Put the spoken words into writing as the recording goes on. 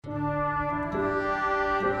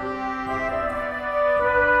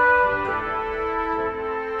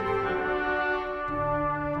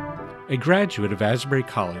A graduate of Asbury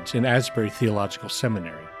College and Asbury Theological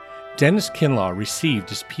Seminary, Dennis Kinlaw received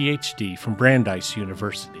his Ph.D. from Brandeis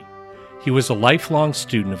University. He was a lifelong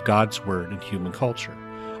student of God's Word and human culture,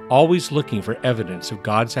 always looking for evidence of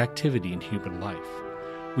God's activity in human life.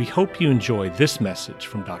 We hope you enjoy this message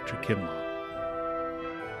from Dr. Kinlaw.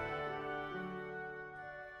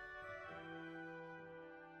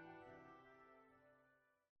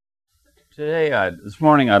 This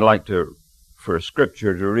morning, I'd like for a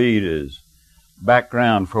scripture to read as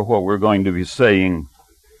background for what we're going to be saying.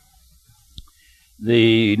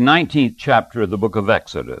 The 19th chapter of the book of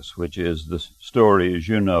Exodus, which is the story, as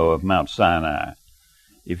you know, of Mount Sinai.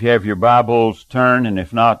 If you have your Bibles, turn, and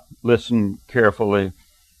if not, listen carefully,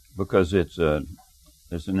 because it's an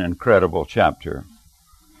incredible chapter.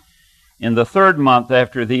 In the 3rd month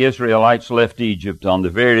after the Israelites left Egypt, on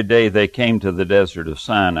the very day they came to the desert of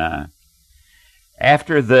Sinai,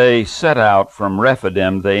 after they set out from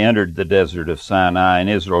Rephidim, they entered the desert of Sinai, and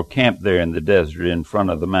Israel camped there in the desert in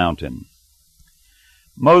front of the mountain.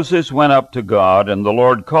 Moses went up to God, and the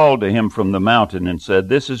Lord called to him from the mountain and said,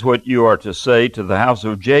 "This is what you are to say to the house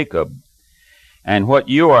of Jacob, and what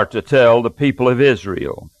you are to tell the people of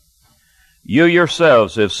Israel. You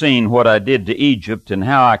yourselves have seen what I did to Egypt, and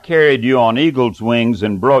how I carried you on eagle's wings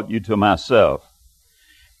and brought you to myself.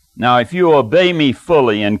 Now if you obey me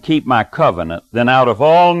fully and keep my covenant, then out of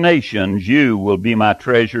all nations you will be my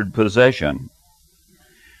treasured possession.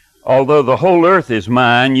 Although the whole earth is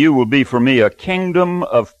mine, you will be for me a kingdom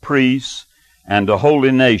of priests and a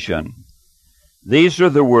holy nation. These are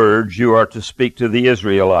the words you are to speak to the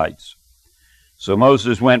Israelites." So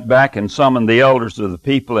Moses went back and summoned the elders of the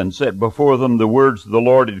people and set before them the words the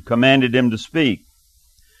Lord had commanded him to speak.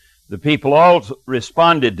 The people all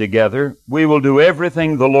responded together, "We will do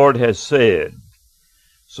everything the Lord has said."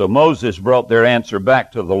 So Moses brought their answer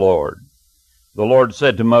back to the Lord. The Lord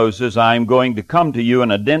said to Moses, "I am going to come to you in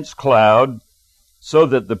a dense cloud, so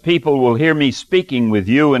that the people will hear me speaking with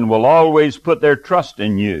you and will always put their trust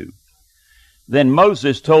in you." Then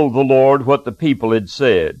Moses told the Lord what the people had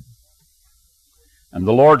said. And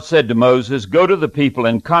the Lord said to Moses, "Go to the people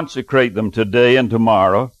and consecrate them today and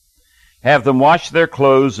tomorrow. Have them wash their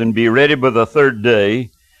clothes and be ready by the 3rd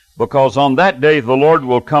day, because on that day the Lord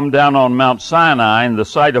will come down on Mount Sinai in the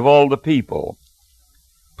sight of all the people.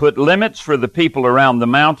 Put limits for the people around the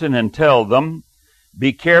mountain and tell them,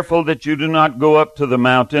 'Be careful that you do not go up to the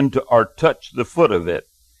mountain or touch the foot of it.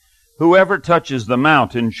 Whoever touches the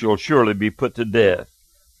mountain shall surely be put to death.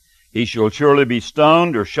 He shall surely be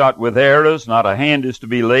stoned or shot with arrows. Not a hand is to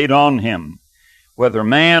be laid on him. Whether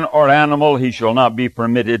man or animal, he shall not be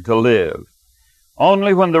permitted to live.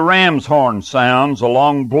 Only when the ram's horn sounds a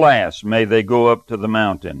long blast may they go up to the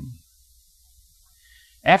mountain.'"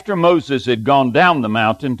 After Moses had gone down the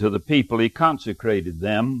mountain to the people, he consecrated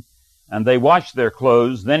them, and they washed their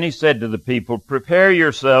clothes. Then he said to the people, "Prepare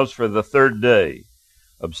yourselves for the 3rd day.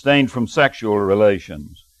 Abstain from sexual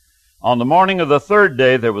relations." On the morning of the 3rd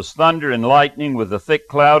day there was thunder and lightning with a thick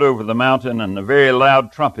cloud over the mountain and a very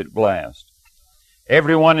loud trumpet blast.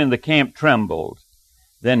 Everyone in the camp trembled.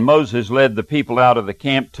 Then Moses led the people out of the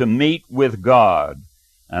camp to meet with God,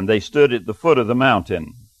 and they stood at the foot of the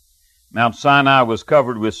mountain. Mount Sinai was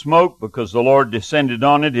covered with smoke because the Lord descended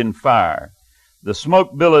on it in fire. The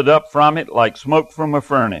smoke billowed up from it like smoke from a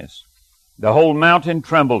furnace. The whole mountain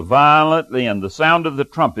trembled violently, and the sound of the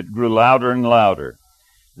trumpet grew louder and louder.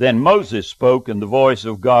 Then Moses spoke, and the voice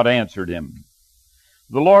of God answered him.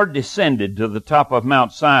 The Lord descended to the top of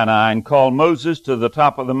Mount Sinai and called Moses to the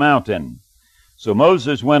top of the mountain. So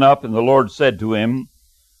Moses went up, and the Lord said to him,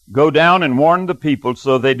 "Go down and warn the people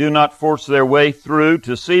so they do not force their way through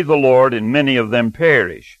to see the Lord, and many of them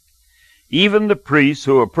perish. Even the priests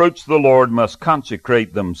who approach the Lord must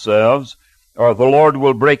consecrate themselves, or the Lord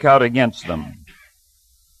will break out against them."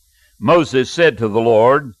 Moses said to the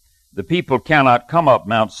Lord, "The people cannot come up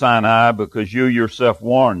Mount Sinai because you yourself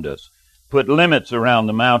warned us. Put limits around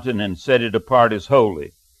the mountain and set it apart as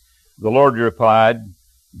holy." The Lord replied,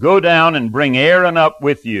 "Go down and bring Aaron up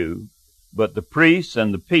with you, but the priests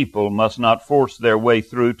and the people must not force their way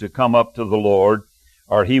through to come up to the Lord,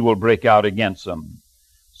 or he will break out against them."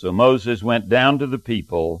 So Moses went down to the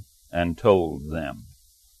people and told them.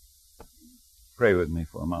 Pray with me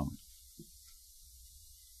for a moment.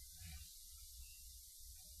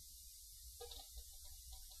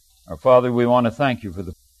 Our Father, we want to thank you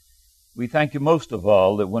we thank you most of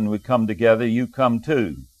all that when we come together, you come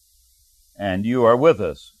too. And you are with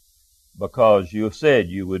us because you said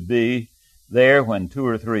you would be there when 2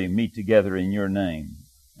 or 3 meet together in your name.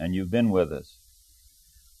 And you've been with us.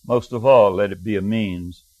 Most of all, let it be a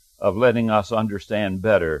means of letting us understand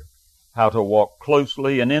better how to walk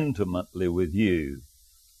closely and intimately with you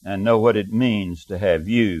and know what it means to have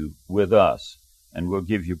you with us. And we'll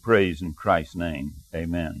give you praise in Christ's name.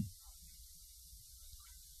 Amen.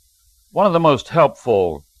 One of the most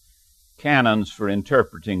helpful canons for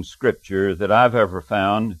interpreting Scripture that I've ever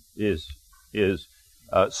found is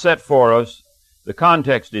set for us. The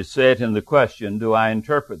context is set in the question, do I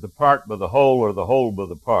interpret the part by the whole or the whole by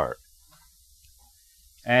the part?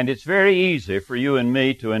 And it's very easy for you and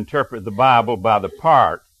me to interpret the Bible by the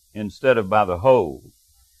part instead of by the whole.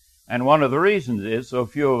 And one of the reasons is so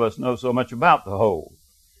few of us know so much about the whole.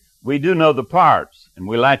 We do know the parts, and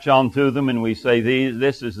we latch on to them and we say,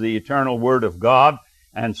 this is the eternal Word of God,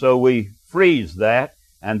 and so we freeze that,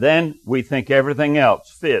 and then we think everything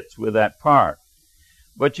else fits with that part.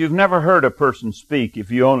 But you've never heard a person speak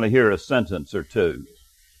if you only hear a sentence or two.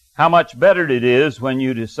 How much better it is when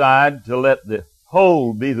you decide to let the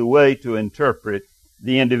whole be the way to interpret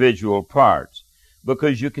the individual parts.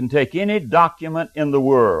 Because you can take any document in the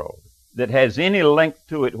world that has any length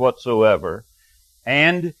to it whatsoever,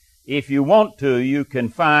 and if you want to, you can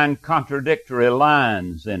find contradictory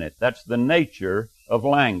lines in it. That's the nature of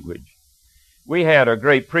language. We had a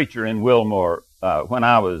great preacher in Wilmore when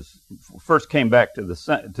I first came back to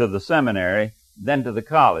the seminary, then to the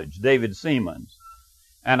college, David Seamans.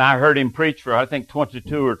 And I heard him preach for, I think,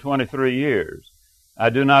 22 or 23 years. I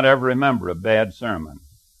do not ever remember a bad sermon,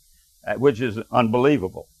 which is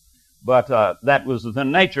unbelievable. But that was the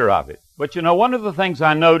nature of it. But you know, one of the things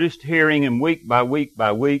I noticed hearing him week by week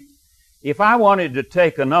by week, if I wanted to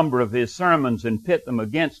take a number of his sermons and pit them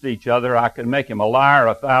against each other, I could make him a liar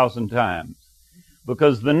 1,000 times.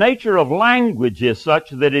 Because the nature of language is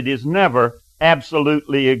such that it is never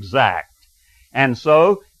absolutely exact. And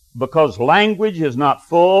so, because language is not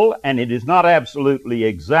full and it is not absolutely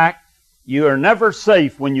exact, you are never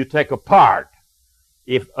safe when you take a part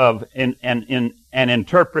and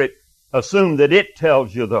interpret, assume that it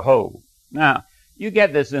tells you the whole. Now, you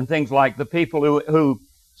get this in things like the people who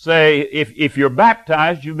say, if you're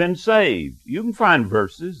baptized, you've been saved. You can find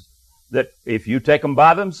verses that if you take them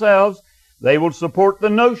by themselves, they will support the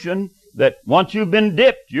notion that once you've been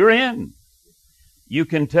dipped, you're in. You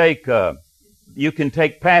can take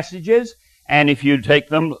passages, and if you take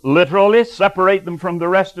them literally, separate them from the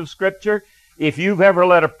rest of Scripture. If you've ever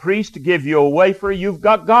let a priest give you a wafer, you've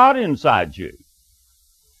got God inside you.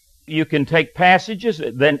 You can take passages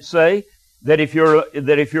that say that if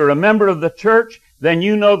you're a member of the church, then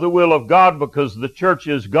you know the will of God because the church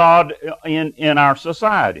is God in our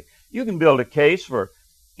society. You can build a case for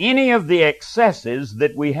any of the excesses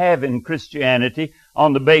that we have in Christianity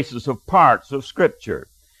on the basis of parts of Scripture.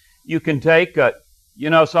 You can take,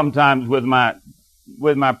 sometimes with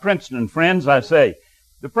my Princeton friends, I say,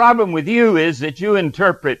 the problem with you is that you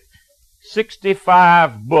interpret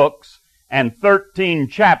 65 books and 13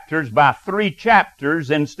 chapters by 3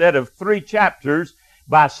 chapters instead of 3 chapters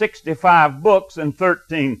by 65 books and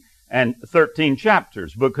 13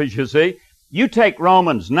 chapters. Because you see, you take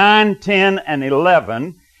Romans 9, 10, and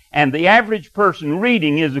 11, and the average person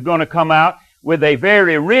reading is going to come out with a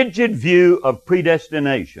very rigid view of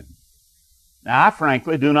predestination. Now, I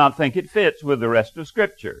frankly do not think it fits with the rest of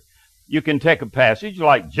Scripture. You can take a passage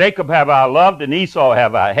like, Jacob have I loved and Esau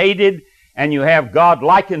have I hated, and you have God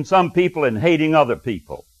liking some people and hating other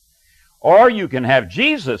people. Or you can have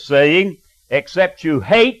Jesus saying, except you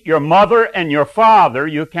hate your mother and your father,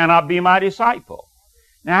 you cannot be my disciple.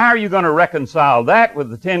 Now, how are you going to reconcile that with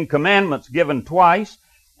the 10 Commandments given twice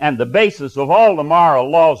and the basis of all the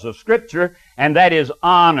moral laws of Scripture, and that is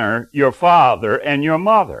honor your father and your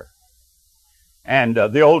mother? And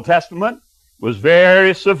the Old Testament was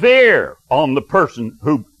very severe on the person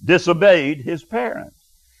who disobeyed his parents.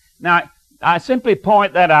 Now, I simply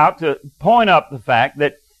point that out to point up the fact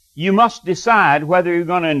that you must decide whether you're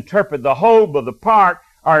going to interpret the whole by the part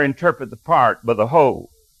or interpret the part by the whole.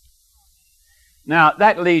 Now,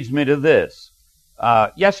 that leads me to this.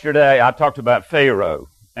 Yesterday, I talked about Pharaoh,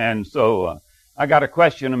 and so I got a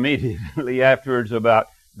question immediately afterwards about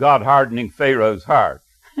God hardening Pharaoh's heart.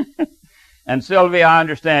 And Sylvia, I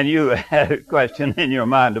understand you had a question in your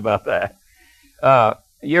mind about that. I'm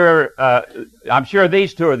sure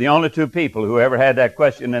these two are the only two people who ever had that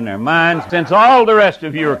question in their minds. Since all the rest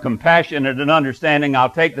of you are compassionate and understanding, I'll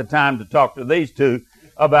take the time to talk to these two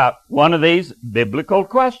about one of these biblical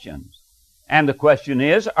questions. And the question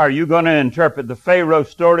is, are you going to interpret the Pharaoh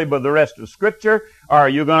story by the rest of Scripture, or are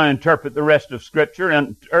you going to interpret the rest of Scripture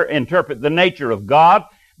and interpret the nature of God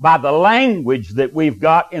by the language that we've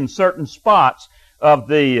got in certain spots of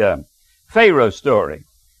the Pharaoh story?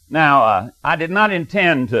 Now, I did not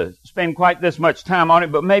intend to spend quite this much time on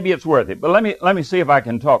it, but maybe it's worth it. But let me see if I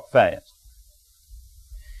can talk fast.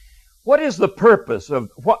 What is the purpose of,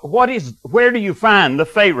 where do you find the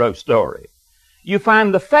Pharaoh story? You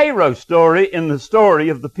find the Pharaoh story in the story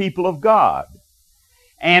of the people of God.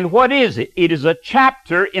 And what is it? It is a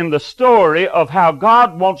chapter in the story of how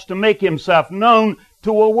God wants to make himself known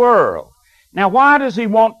to a world. Now, why does he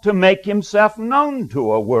want to make himself known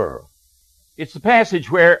to a world? It's the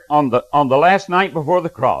passage where on the last night before the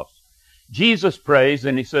cross, Jesus prays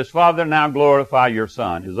and he says, Father, now glorify your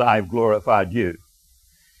Son as I have glorified you.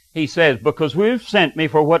 He says, because you've sent me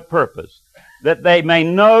for what purpose? That they may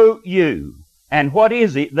know you. And what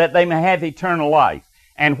is it? That they may have eternal life.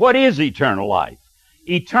 And what is eternal life?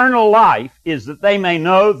 Eternal life is that they may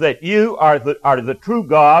know that you are the true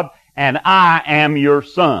God and I am your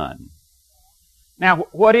Son. Now,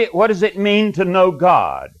 what does it mean to know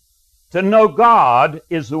God? To know God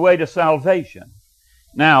is the way to salvation.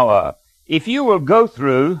 Now, if you will go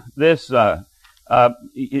through this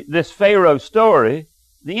Pharaoh story,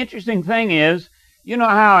 the interesting thing is, you know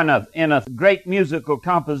how in a great musical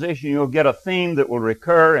composition you'll get a theme that will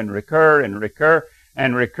recur and recur and recur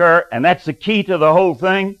and recur, and that's the key to the whole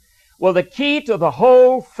thing? Well, the key to the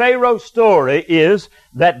whole Pharaoh story is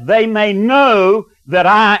that they may know that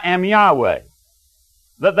I am Yahweh.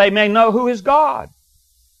 That they may know who is God.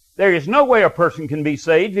 There is no way a person can be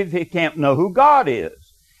saved if he can't know who God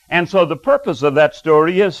is. And so the purpose of that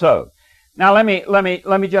story is so. Now let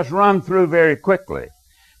me just run through very quickly.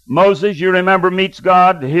 Moses, you remember, meets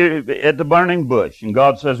God here at the burning bush. And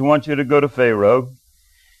God says, I want you to go to Pharaoh.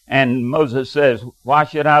 And Moses says, why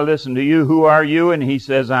should I listen to you? Who are you? And he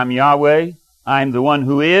says, I'm Yahweh. I'm the one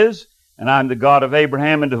who is. And I'm the God of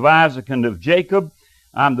Abraham and of Isaac and of Jacob.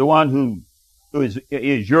 I'm the one who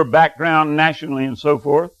is your background nationally and so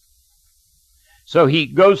forth. So he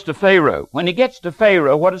goes to Pharaoh. When he gets to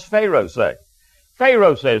Pharaoh, what does Pharaoh say?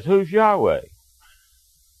 Pharaoh says, who's Yahweh?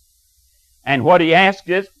 And what he asks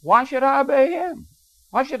is, why should I obey him?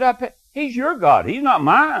 Why should I pay? He's your God. He's not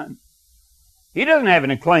mine. He doesn't have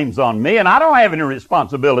any claims on me, and I don't have any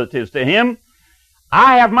responsibilities to him.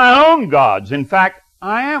 I have my own gods. In fact,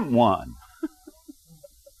 I am one.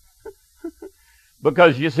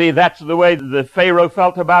 Because, you see, that's the way the Pharaoh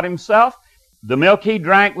felt about himself. The milk he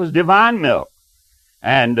drank was divine milk.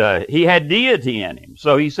 And he had deity in him.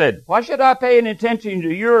 So he said, why should I pay any attention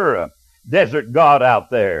to your desert god out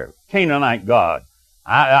there, Canaanite god?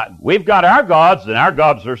 We've got our gods, and our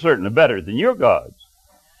gods are certainly better than your gods.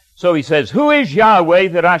 So he says, who is Yahweh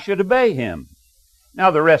that I should obey him?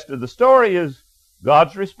 Now the rest of the story is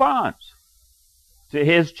God's response to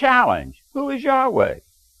his challenge. Who is Yahweh?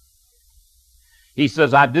 He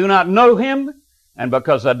says, I do not know him, and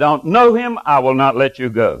because I don't know him, I will not let you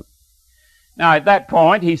go. Now at that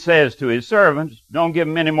point, he says to his servants, don't give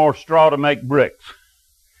them any more straw to make bricks.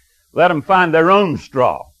 Let them find their own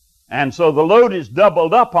straw. And so the load is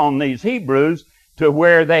doubled up on these Hebrews to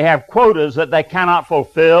where they have quotas that they cannot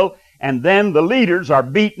fulfill, and then the leaders are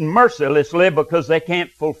beaten mercilessly because they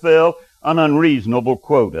can't fulfill an unreasonable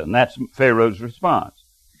quota. And that's Pharaoh's response.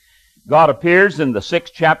 God appears in the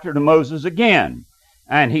 6th chapter to Moses again,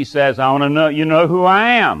 and he says, I want to know, you know who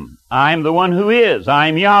I am. I am the one who is. I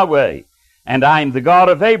am Yahweh, and I am the God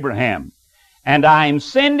of Abraham. And I am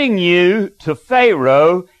sending you to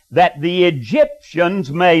Pharaoh that the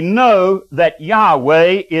Egyptians may know that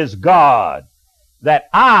Yahweh is God, that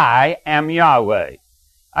I am Yahweh.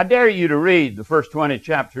 I dare you to read the first 20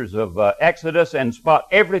 chapters of Exodus and spot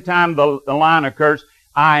every time the line occurs,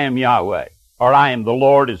 I am Yahweh, or I am the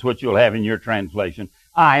Lord is what you'll have in your translation.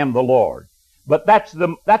 I am the Lord. But that's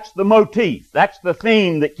the motif. That's the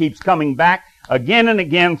theme that keeps coming back again and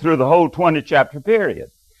again through the whole 20 chapter period.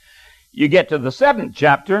 You get to the 7th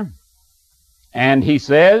chapter, and he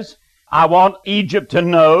says, I want Egypt to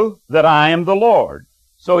know that I am the Lord.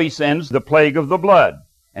 So he sends the plague of the blood.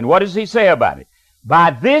 And what does he say about it?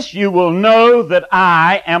 By this you will know that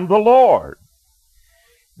I am the Lord.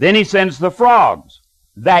 Then he sends the frogs,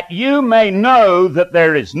 that you may know that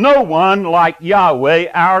there is no one like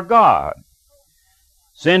Yahweh our God.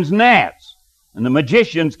 Sends gnats, and the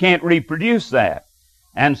magicians can't reproduce that.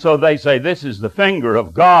 And so they say, this is the finger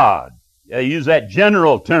of God. They use that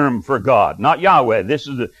general term for God, not Yahweh. This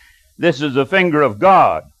is the finger of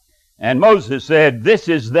God. And Moses said, this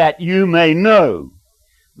is that you may know.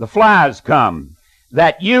 The flies come,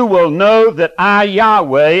 that you will know that I,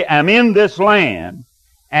 Yahweh, am in this land,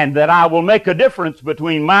 and that I will make a difference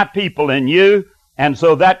between my people and you, and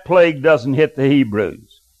so that plague doesn't hit the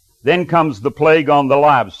Hebrews. Then comes the plague on the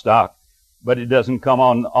livestock, but it doesn't come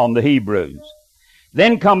on the Hebrews.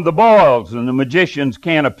 Then come the boils, and the magicians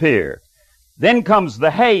can't appear. Then comes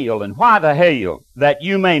the hail, and why the hail? That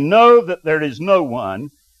you may know that there is no one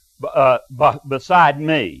beside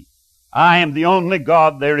me. I am the only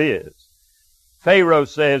God there is. Pharaoh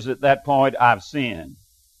says at that point, I've sinned.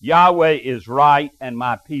 Yahweh is right, and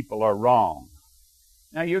my people are wrong.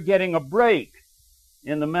 Now you're getting a break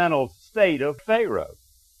in the mental state of Pharaoh.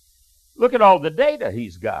 Look at all the data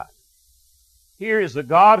he's got. Here is a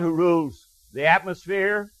God who rules the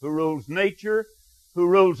atmosphere, who rules nature, who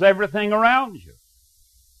rules everything around you.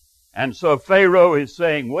 And so Pharaoh is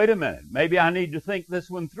saying, wait a minute, maybe I need to think this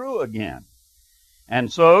one through again.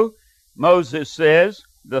 And so Moses says,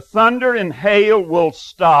 the thunder and hail will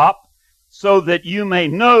stop so that you may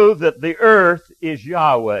know that the earth is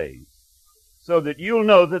Yahweh's. So that you'll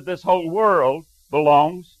know that this whole world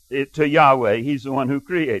belongs to Yahweh. He's the one who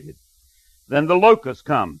created. Then the locusts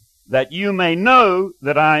come, that you may know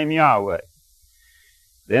that I am Yahweh.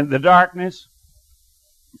 Then the darkness,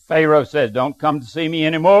 Pharaoh says, don't come to see me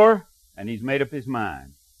anymore. And he's made up his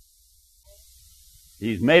mind.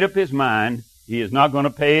 He's made up his mind. He is not going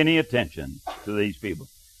to pay any attention to these people.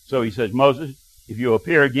 So he says, Moses, if you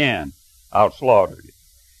appear again, I'll slaughter you.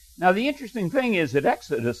 Now the interesting thing is that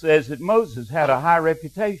Exodus says that Moses had a high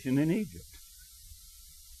reputation in Egypt.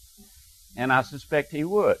 And I suspect he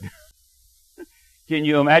would. Can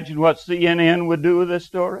you imagine what CNN would do with this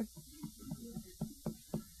story?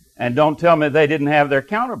 And don't tell me they didn't have their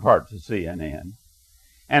counterparts at CNN.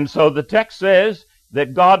 And so the text says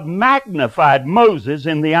that God magnified Moses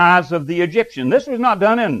in the eyes of the Egyptian. This was not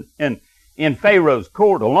done in Pharaoh's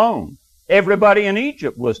court alone. Everybody in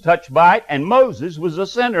Egypt was touched by it, and Moses was the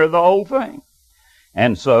center of the whole thing.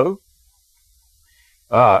 And so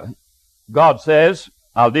God says,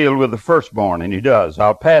 I'll deal with the firstborn, and he does.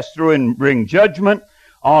 I'll pass through and bring judgment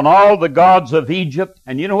on all the gods of Egypt.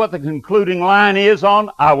 And you know what the concluding line is on?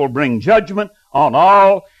 I will bring judgment on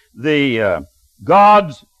all the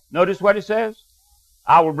gods. Notice what it says?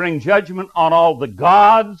 I will bring judgment on all the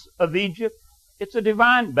gods of Egypt. It's a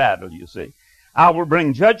divine battle, you see. I will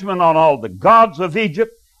bring judgment on all the gods of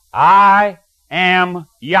Egypt. I am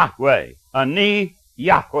Yahweh. Ani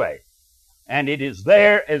Yahweh. And it is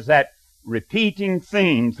there as that repeating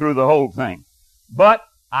theme through the whole thing. But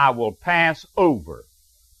I will pass over.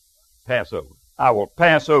 I will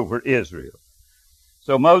pass over Israel.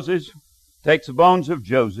 So Moses takes the bones of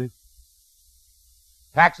Joseph,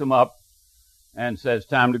 packs them up, and says,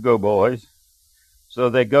 time to go, boys. So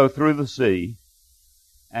they go through the sea.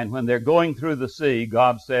 And when they're going through the sea,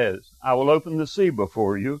 God says, I will open the sea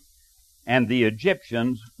before you, and the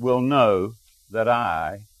Egyptians will know that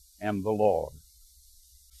I am the Lord.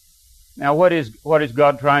 Now, what is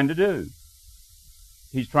God trying to do?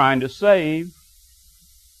 He's trying to save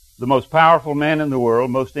the most powerful man in the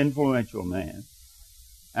world, most influential man.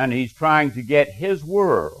 And he's trying to get his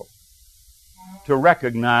world to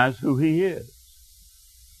recognize who he is.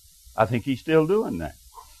 I think he's still doing that.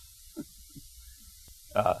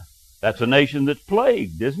 That's a nation that's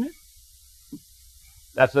plagued, isn't it?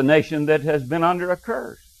 That's a nation that has been under a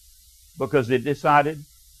curse because it decided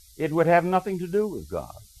it would have nothing to do with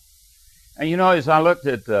God. And you know, as I looked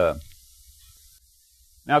at,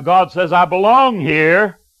 now God says, I belong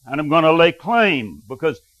here and I'm going to lay claim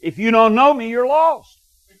because if you don't know me, you're lost.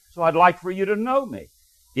 So I'd like for you to know me.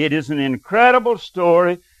 It is an incredible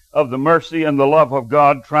story of the mercy and the love of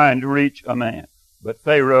God trying to reach a man. But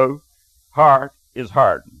Pharaoh's heart is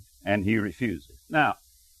hardened and he refuses. Now,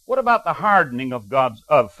 what about the hardening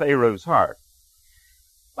of Pharaoh's heart?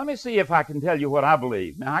 Let me see if I can tell you what I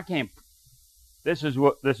believe. Now, I can't. This is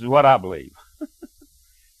what I believe.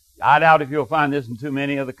 I doubt if you'll find this in too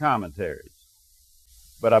many of the commentaries.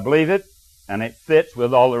 But I believe it, and it fits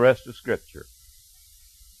with all the rest of Scripture.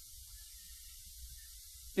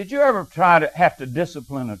 Did you ever try to have to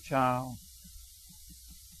discipline a child?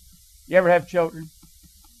 You ever have children?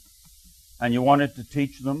 And you wanted to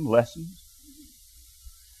teach them lessons?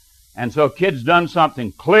 And so kid's done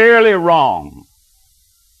something clearly wrong.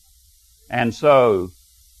 And so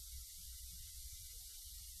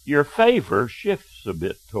your favor shifts a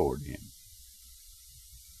bit toward him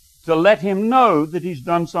to let him know that he's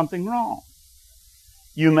done something wrong.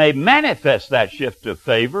 You may manifest that shift of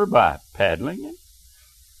favor by paddling him.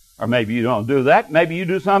 Or maybe you don't do that. Maybe you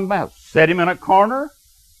do something else. Set him in a corner.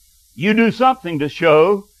 You do something to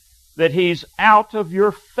show that he's out of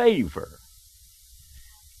your favor.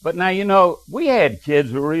 But now, you know, we had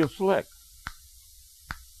kids who were real slick.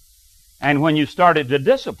 And when you started to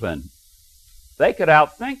discipline, they could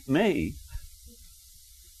outthink me.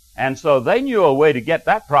 And so they knew a way to get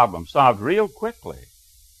that problem solved real quickly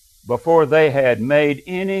before they had made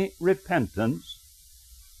any repentance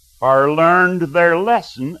or learned their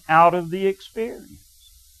lesson out of the experience.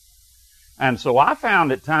 And so I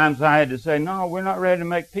found at times I had to say, no, we're not ready to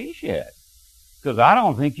make peace yet, because I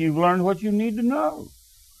don't think you've learned what you need to know.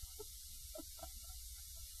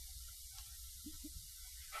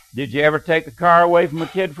 Did you ever take the car away from a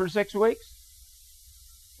kid for 6 weeks?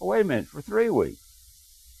 Well, wait a minute, for 3 weeks.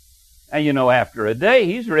 And you know, after a day,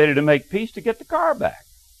 he's ready to make peace to get the car back.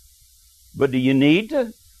 But do you need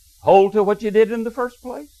to hold to what you did in the first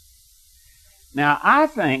place? Now, I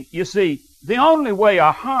think, you see, the only way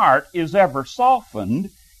a heart is ever softened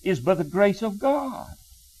is by the grace of God.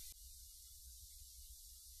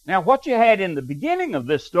 Now, what you had in the beginning of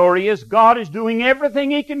this story is God is doing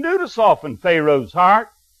everything He can do to soften Pharaoh's heart,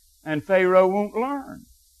 and Pharaoh won't learn.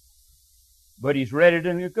 But he's ready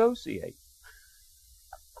to negotiate.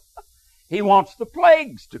 He wants the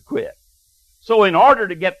plagues to quit. So in order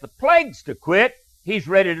to get the plagues to quit, he's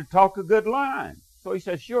ready to talk a good line. So he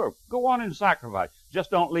says, sure, go on and sacrifice.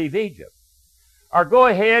 Just don't leave Egypt. Or go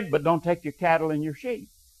ahead, but don't take your cattle and your sheep.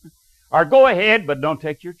 Or go ahead, but don't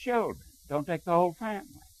take your children. Don't take the whole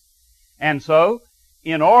family. And so,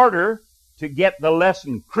 in order to get the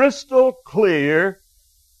lesson crystal clear,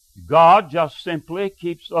 God just simply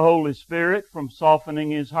keeps the Holy Spirit from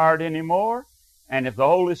softening his heart anymore. And if the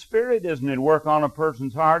Holy Spirit isn't at work on a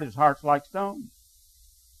person's heart, his heart's like stone.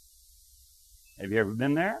 Have you ever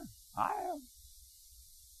been there? I have.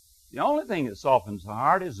 The only thing that softens the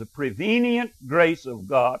heart is the prevenient grace of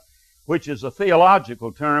God, which is a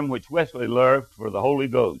theological term which Wesley learned for the Holy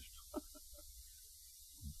Ghost.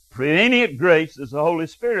 Prevenient grace is the Holy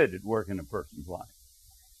Spirit at work in a person's life.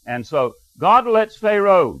 And so God lets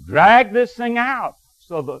Pharaoh drag this thing out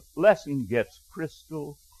so the lesson gets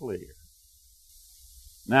crystal clear.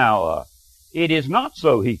 Now, it is not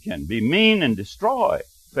so he can be mean and destroy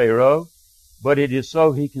Pharaoh, but it is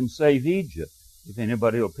so he can save Egypt, if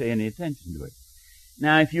anybody will pay any attention to it.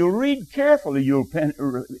 Now, if you read carefully,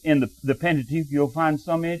 in the Pentateuch, you'll find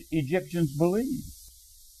some Egyptians believe,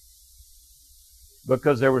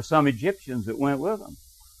 because there were some Egyptians that went with them.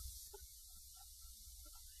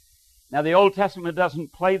 Now, the Old Testament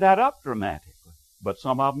doesn't play that up dramatically, but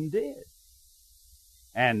some of them did.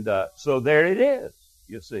 And so there it is,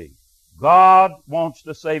 you see. God wants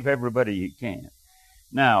to save everybody he can.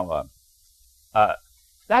 Now,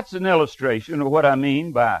 that's an illustration of what I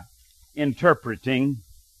mean by interpreting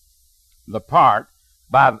the part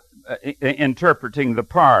by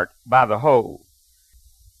the whole.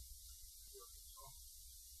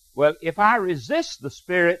 Well, if I resist the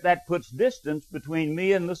Spirit, that puts distance between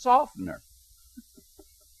me and the softener.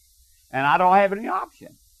 And I don't have any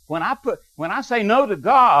option. When I say no to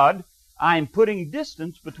God, I'm putting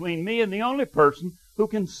distance between me and the only person who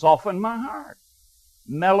can soften my heart,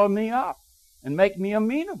 mellow me up, and make me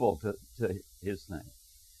amenable to his thing.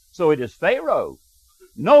 So it is Pharaoh.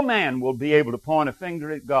 No man will be able to point a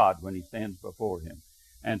finger at God when he stands before him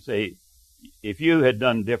and say, if you had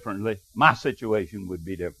done differently, my situation would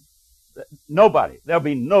be different. Nobody. There'll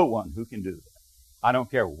be no one who can do that. I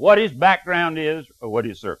don't care what his background is or what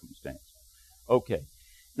his circumstance. Okay.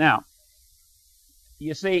 Now,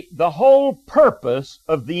 you see, the whole purpose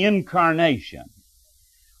of the incarnation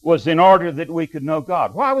was in order that we could know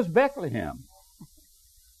God. Why was Bethlehem?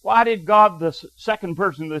 Why did God, the second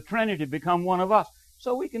person of the Trinity, become one of us?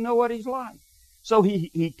 So we can know what he's like. So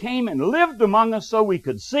he came and lived among us so we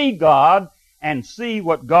could see God and see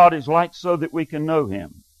what God is like so that we can know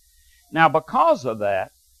him. Now, because of that,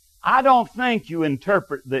 I don't think you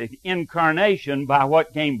interpret the incarnation by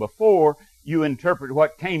what came before. You interpret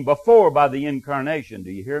what came before by the incarnation.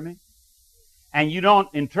 Do you hear me? And you don't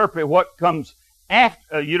interpret what comes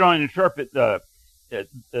after. You don't interpret the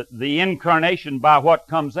incarnation by what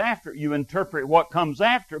comes after. You interpret what comes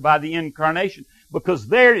after by the incarnation, because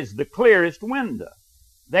there is the clearest window.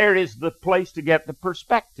 There is the place to get the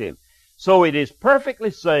perspective. So it is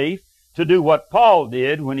perfectly safe to do what Paul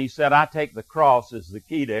did when he said, I take the cross as the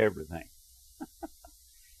key to everything.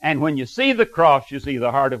 And when you see the cross, you see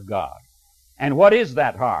the heart of God. And what is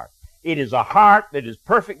that heart? It is a heart that is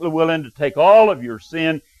perfectly willing to take all of your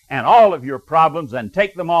sin and all of your problems and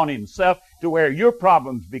take them on himself to where your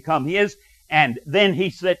problems become his, and then he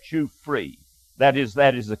sets you free. That is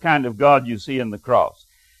the kind of God you see in the cross.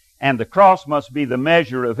 And the cross must be the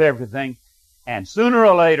measure of everything. And sooner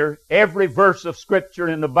or later, every verse of Scripture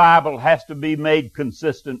in the Bible has to be made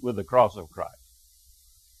consistent with the cross of Christ.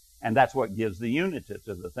 And that's what gives the unity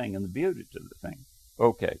to the thing and the beauty to the thing.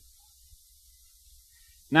 Okay.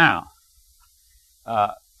 Now,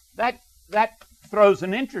 that throws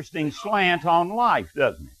an interesting slant on life,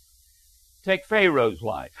 doesn't it? Take Pharaoh's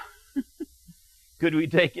life. Could we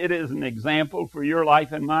take it as an example for your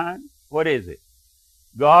life and mine? What is it?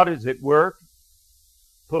 God is at work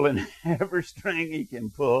pulling every string he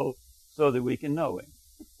can pull so that we can know him.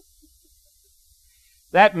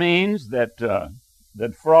 That means that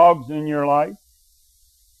frogs in your life,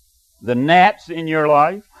 the gnats in your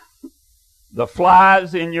life, the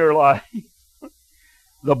flies in your life,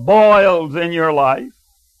 the boils in your life,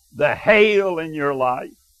 the hail in your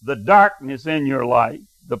life, the darkness in your life,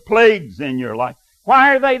 the plagues in your life.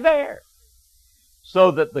 Why are they there?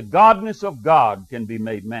 So that the godness of God can be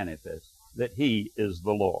made manifest, that he is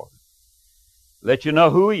the Lord. Let you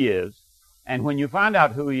know who he is, and when you find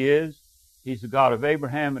out who he is, he's the God of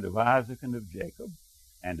Abraham and of Isaac and of Jacob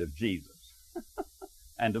and of Jesus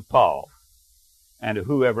and of Paul and of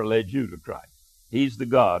whoever led you to Christ. He's the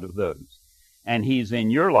God of those. And he's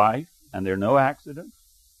in your life, and there are no accidents.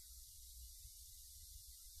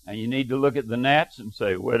 And you need to look at the gnats and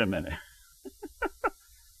say, wait a minute.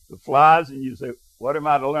 The flies, and you say, what am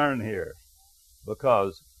I to learn here?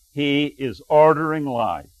 Because he is ordering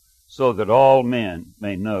life so that all men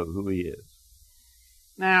may know who he is.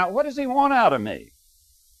 Now, what does he want out of me?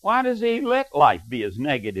 Why does he let life be as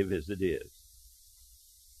negative as it is?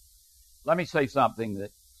 Let me say something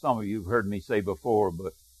that some of you have heard me say before,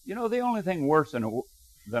 but you know, the only thing worse than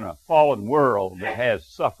a fallen world that has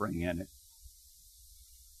suffering in it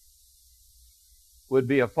would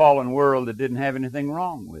be a fallen world that didn't have anything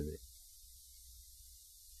wrong with it.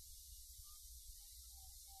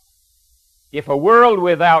 If a world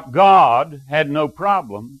without God had no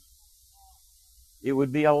problems, it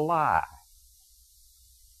would be a lie.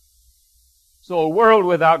 So a world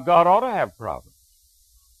without God ought to have problems.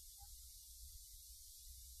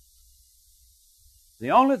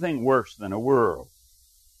 The only thing worse than a world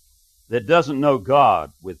that doesn't know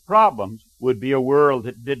God with problems would be a world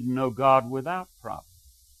that didn't know God without problems.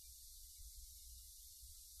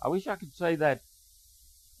 I wish I could say that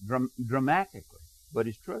dramatically, but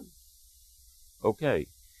it's true. Okay.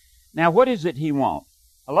 Now, what is it he wants?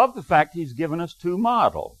 I love the fact he's given us two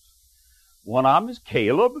models. One of them is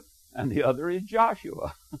Caleb, and the other is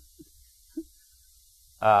Joshua.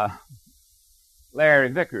 Larry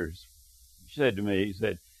Vickers said to me, he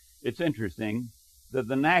said, it's interesting that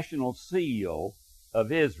the national seal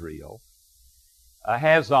of Israel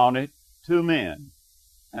has on it two men.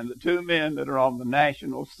 And the two men that are on the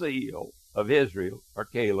national seal of Israel are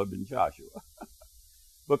Caleb and Joshua.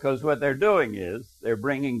 Because what they're doing is they're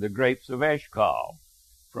bringing the grapes of Eshcol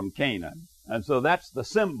from Canaan. And so that's the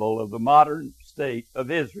symbol of the modern state of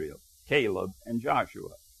Israel, Caleb and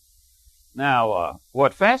Joshua. Now,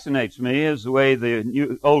 what fascinates me is the way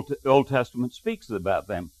the Old Testament speaks about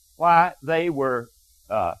them. Why they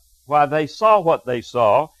saw what they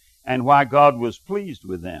saw, and why God was pleased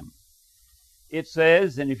with them. It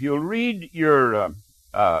says, and if you'll read your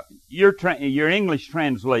English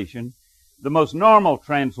translation, the most normal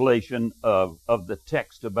translation of the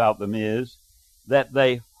text about them is that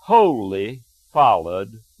they wholly followed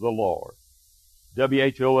the Lord.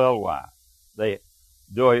 W-H-O-L-Y.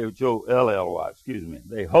 W-H-O-L-L-Y, excuse me.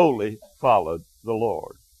 They wholly followed the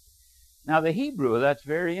Lord. Now, the Hebrew, that's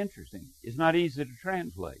very interesting. It's not easy to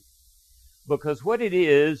translate. Because what it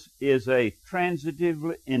is a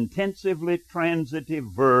intensively transitive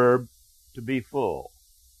verb to be full.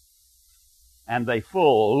 And they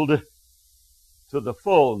fulled to the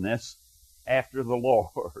fullness after the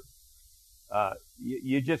Lord.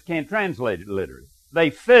 You just can't translate it literally. They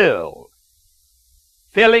filled.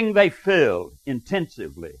 Filling, they filled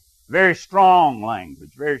intensively. Very strong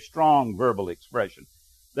language, very strong verbal expression.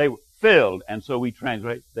 They filled, and so we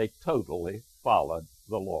translate, they totally followed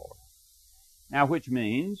the Lord. Now, which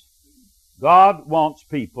means God wants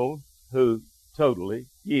people who totally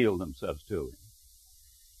yield themselves to him.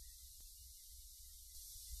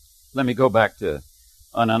 Let me go back to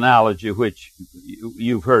an analogy which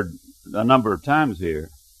you've heard a number of times here.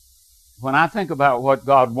 When I think about what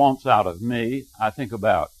God wants out of me, I think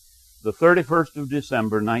about the 31st of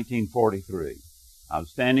December, 1943. I was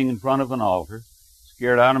standing in front of an altar,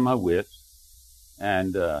 scared out of my wits,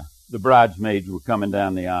 and the bridesmaids were coming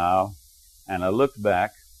down the aisle, and I looked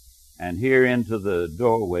back, and here into the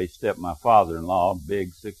doorway stepped my father-in-law,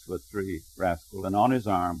 big 6'3" rascal, and on his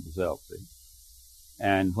arm was Elsie.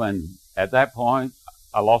 And when, at that point,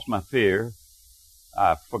 I lost my fear,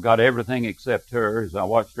 I forgot everything except her as I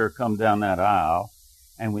watched her come down that aisle.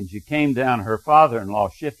 And when she came down, her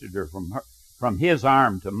father-in-law shifted her from his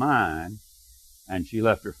arm to mine, and she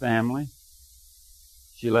left her family.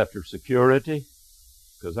 She left her security,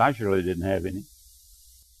 because I surely didn't have any.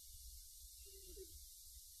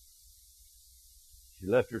 She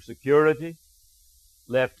left her security,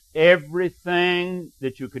 left everything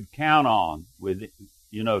that you could count on with,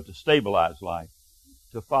 to stabilize life,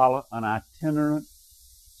 to follow an itinerant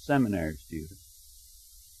seminary student.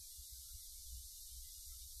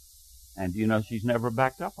 And she's never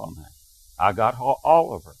backed up on that. I got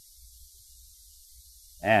all of her.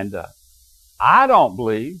 And I don't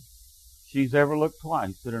believe she's ever looked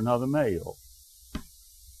twice at another male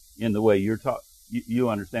in the way you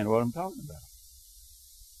understand what I'm talking about.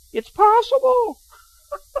 It's possible.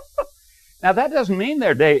 Now, that doesn't mean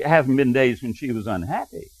there haven't been days when she was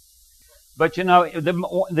unhappy. But,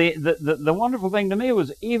 the wonderful thing to me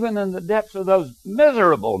was even in the depths of those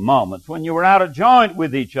miserable moments when you were out of joint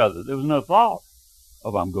with each other, there was no thought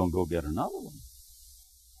of, I'm going to go get another one.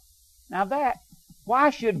 Now why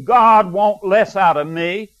should God want less out of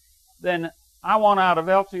me than I want out of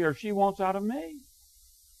Elsie or she wants out of me?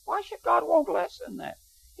 Why should God want less than that?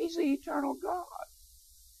 He's the eternal God.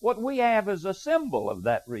 What we have is a symbol of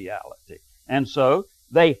that reality. And so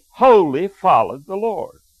they wholly followed the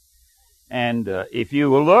Lord. And if you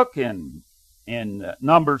will look in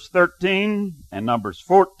Numbers 13 and Numbers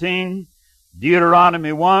 14,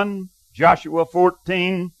 Deuteronomy 1, Joshua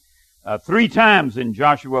 14, 3 times in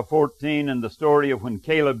Joshua 14 in the story of when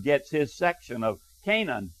Caleb gets his section of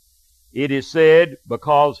Canaan, it is said,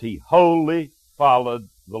 because he wholly followed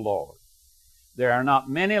the Lord. There are not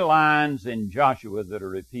many lines in Joshua that are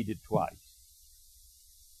repeated twice,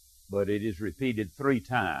 but it is repeated 3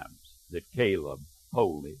 times that Caleb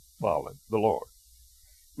wholly followed the Lord.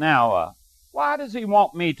 Now, why does he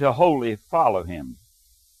want me to wholly follow him?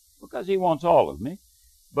 Because he wants all of me.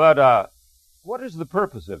 But what is the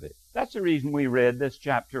purpose of it? That's the reason we read this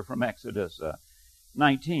chapter from Exodus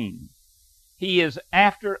 19. He is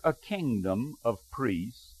after a kingdom of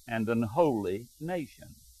priests and an holy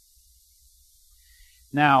nation.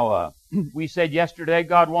 Now, we said yesterday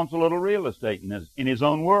God wants a little real estate in his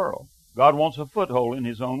own world. God wants a foothold in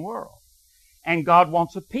his own world. And God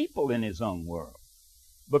wants a people in his own world.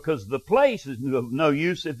 Because the place is of no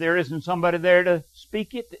use if there isn't somebody there to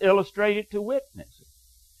speak it, to illustrate it, to witness it.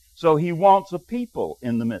 So he wants a people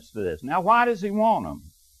in the midst of this. Now, why does he want them?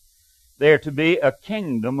 They're to be a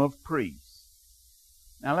kingdom of priests.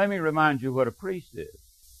 Now, let me remind you what a priest is.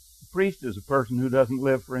 A priest is a person who doesn't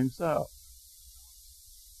live for himself.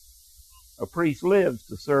 A priest lives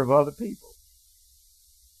to serve other people.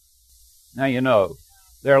 Now,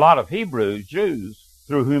 there are a lot of Hebrews, Jews,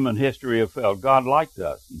 through human history have felt God liked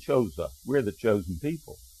us and chose us. We're the chosen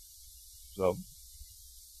people.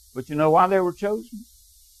 But you know why they were chosen?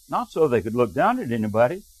 Not so they could look down at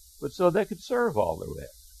anybody, but so they could serve all the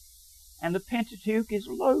rest. And the Pentateuch is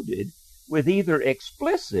loaded with either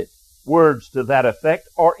explicit words to that effect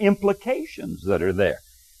or implications that are there.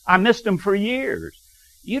 I missed them for years.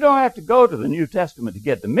 You don't have to go to the New Testament to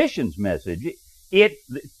get the missions message. The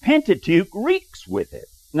Pentateuch reeks with it.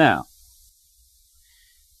 Now,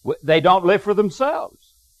 they don't live for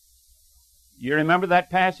themselves. You remember that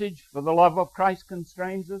passage? For the love of Christ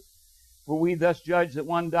constrains us. For we thus judge that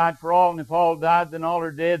one died for all, and if all died, then all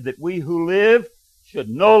are dead, that we who live should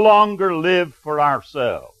no longer live for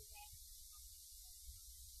ourselves.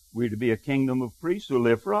 We're to be a kingdom of priests who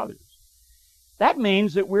live for others. That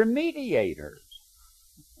means that we're mediators.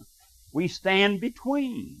 We stand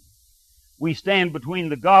between. We stand between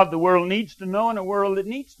the God the world needs to know and a world that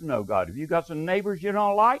needs to know God. If you've got some neighbors you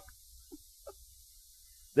don't like,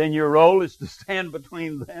 then your role is to stand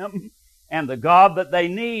between them and the God that they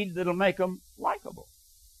need that'll make them likable,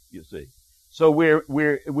 you see. So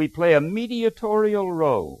we play a mediatorial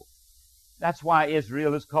role. That's why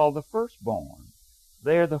Israel is called the firstborn.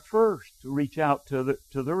 They're the first to reach out to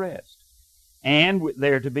the rest. And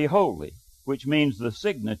they're to be holy, which means the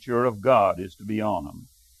signature of God is to be on them.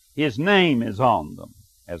 His name is on them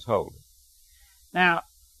as holy. Now,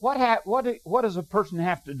 what does a person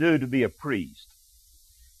have to do to be a priest?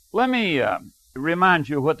 Let me remind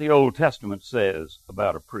you what the Old Testament says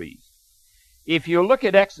about a priest. If you look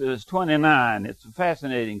at Exodus 29, it's a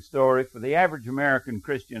fascinating story. For the average American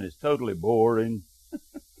Christian, it's totally boring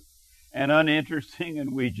and uninteresting,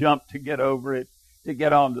 and we jump to get over it, to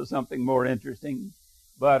get on to something more interesting.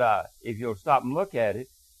 But if you'll stop and look at it,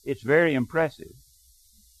 it's very impressive.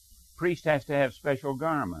 Priest has to have special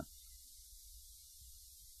garments,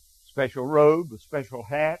 special robe, a special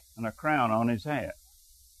hat, and a crown on his hat.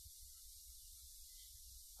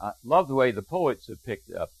 I love the way the poets have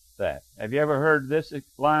picked up that. Have you ever heard this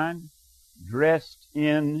line? Dressed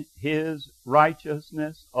in his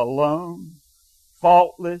righteousness alone,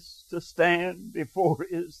 faultless to stand before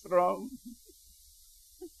his throne.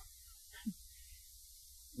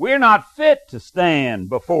 We're not fit to stand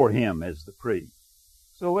before him as the priest.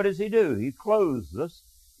 So what does he do? He clothes us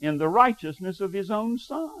in the righteousness of his own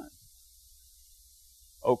Son.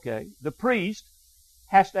 Okay, the priest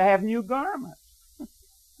has to have new garments.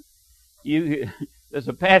 There's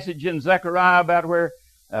a passage in Zechariah about where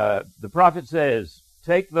the prophet says,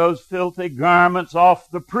 take those filthy garments off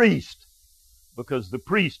the priest, because the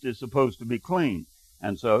priest is supposed to be clean.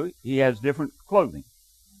 And so he has different clothing.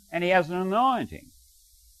 And he has an anointing.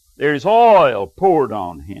 There's oil poured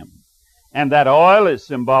on him. And that oil is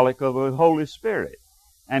symbolic of the Holy Spirit.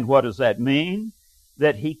 And what does that mean?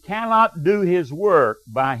 That he cannot do his work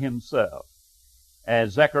by himself.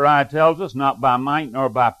 As Zechariah tells us, not by might nor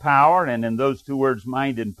by power, and in those two words,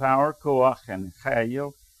 might and power, koach and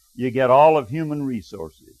chayil, you get all of human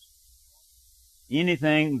resources.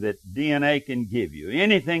 Anything that DNA can give you,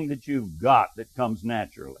 anything that you've got that comes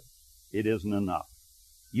naturally, it isn't enough.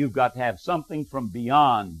 You've got to have something from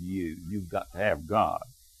beyond you. You've got to have God.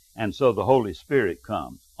 And so the Holy Spirit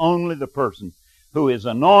comes. Only the person who is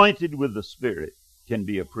anointed with the Spirit can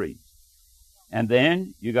be a priest. And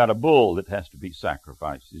then you got a bull that has to be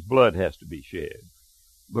sacrificed. His blood has to be shed,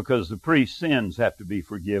 because the priest's sins have to be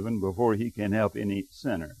forgiven before he can help any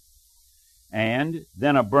sinner. And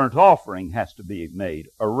then a burnt offering has to be made,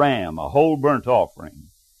 a ram, a whole burnt offering.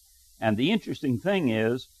 And the interesting thing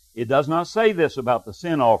is, it does not say this about the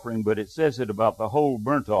sin offering, but it says it about the whole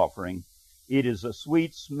burnt offering. It is a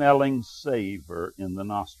sweet-smelling savor in the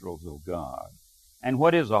nostrils of God. And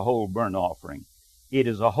what is a whole burnt offering? It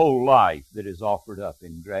is a whole life that is offered up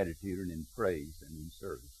in gratitude and in praise and in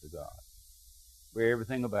service to God, where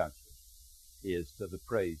everything about you is to the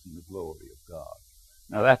praise and the glory of God.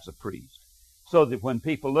 Now that's a priest. So that when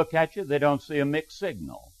people look at you, they don't see a mixed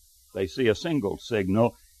signal. They see a single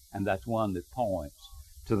signal, and that's one that points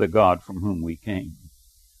to the God from whom we came.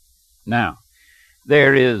 Now,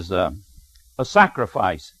 there is a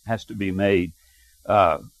sacrifice has to be made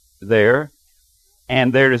there,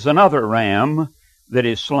 and there is another ram that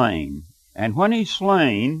is slain. And when he's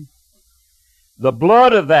slain, the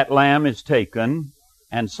blood of that lamb is taken,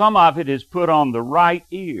 and some of it is put on the right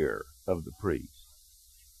ear of the priest.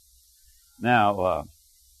 Now,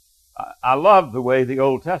 I love the way the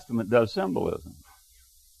Old Testament does symbolism,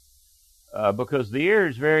 because the ear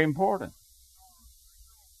is very important.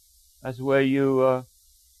 That's the way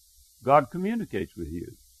God communicates with you.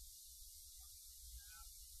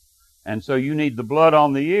 And so you need the blood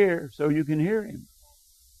on the ear so you can hear him.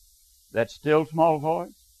 That still small voice.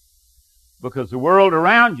 Because the world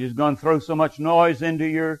around you is going to throw so much noise into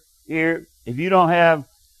your ear. If you don't have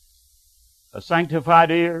a sanctified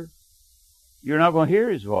ear, you're not going to hear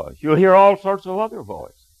his voice. You'll hear all sorts of other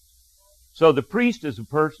voices. So the priest is a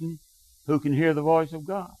person who can hear the voice of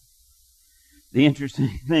God. The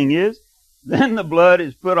interesting thing is, then the blood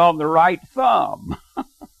is put on the right thumb.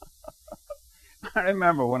 I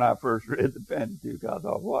remember when I first read the Pentateuch, I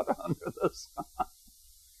thought, what under the sun?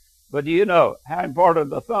 But do you know how important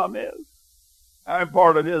the thumb is? How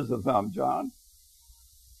important is the thumb, John?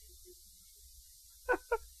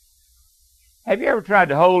 Have you ever tried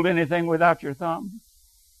to hold anything without your thumb?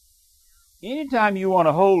 Anytime you want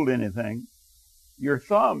to hold anything, your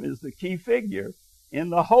thumb is the key figure in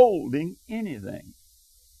the holding anything.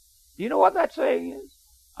 Do you know what that saying is?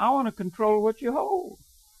 I want to control what you hold.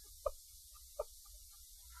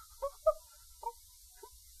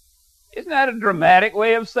 Isn't that a dramatic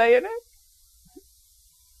way of saying it?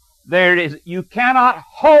 There it is. You cannot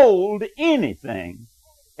hold anything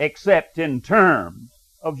except in terms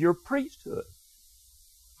of your priesthood.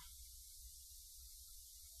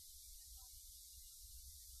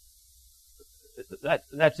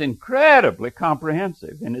 That's incredibly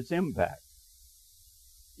comprehensive in its impact.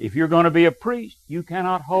 If you're going to be a priest, you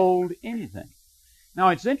cannot hold anything. Now,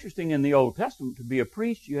 it's interesting in the Old Testament, to be a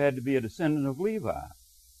priest, you had to be a descendant of Levi.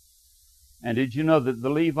 And did you know that the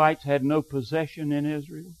Levites had no possession in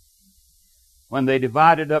Israel? When they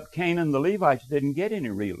divided up Canaan, the Levites didn't get any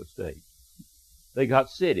real estate. They got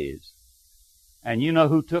cities. And you know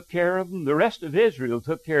who took care of them? The rest of Israel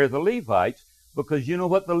took care of the Levites, because you know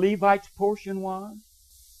what the Levites' portion was?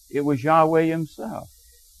 It was Yahweh himself,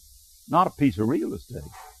 not a piece of real estate.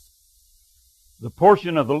 The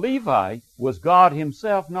portion of the Levite was God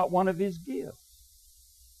himself, not one of his gifts.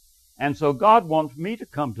 And so God wants me to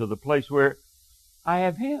come to the place where I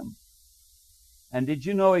have him. And did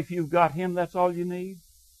you know if you've got him, that's all you need?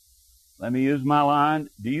 Let me use my line.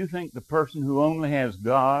 Do you think the person who only has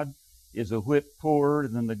God is a whit poorer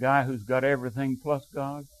than the guy who's got everything plus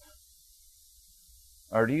God?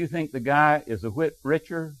 Or do you think the guy is a whit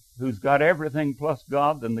richer who's got everything plus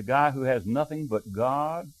God than the guy who has nothing but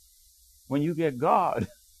God? When you get God,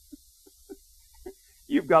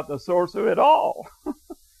 you've got the source of it all.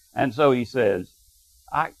 And so he says,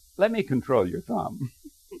 Let me control your thumb.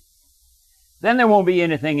 Then there won't be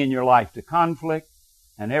anything in your life to conflict,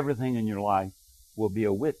 and everything in your life will be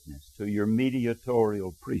a witness to your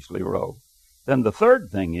mediatorial priestly role. Then the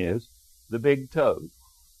third thing is the big toe.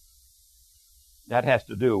 That has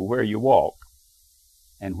to do with where you walk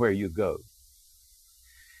and where you go.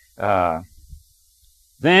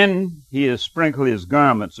 Then he is sprinkled, his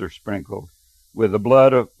garments are sprinkled with the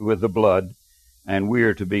blood, and we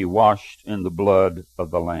are to be washed in the blood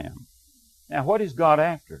of the Lamb. Now, what is God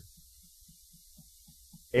after?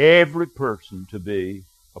 Every person to be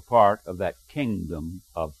a part of that kingdom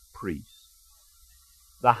of priests.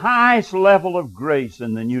 The highest level of grace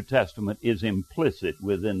in the New Testament is implicit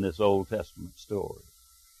within this Old Testament story.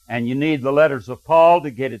 And you need the letters of Paul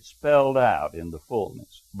to get it spelled out in the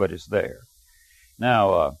fullness, but it's there.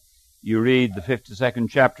 Now, you read the 52nd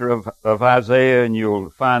chapter of Isaiah, and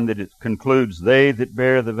you'll find that it concludes, they that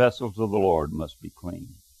bear the vessels of the Lord must be clean.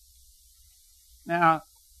 Now,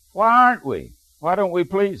 why aren't we? Why don't we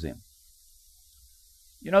please him?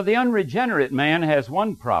 You know, the unregenerate man has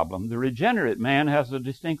one problem. The regenerate man has a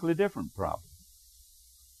distinctly different problem.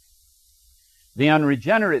 The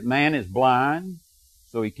unregenerate man is blind,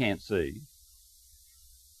 so he can't see.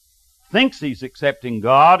 Thinks he's accepting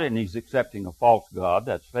God, and he's accepting a false God.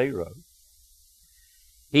 That's Pharaoh.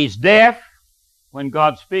 He's deaf. When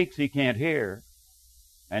God speaks, he can't hear,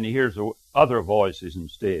 and he hears other voices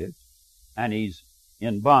instead. And he's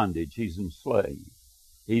in bondage. He's enslaved.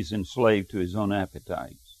 He's enslaved to his own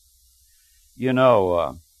appetites. You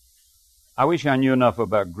know, I wish I knew enough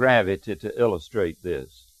about gravity to illustrate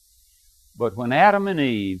this. But when Adam and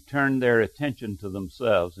Eve turned their attention to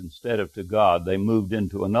themselves instead of to God, they moved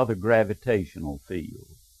into another gravitational field.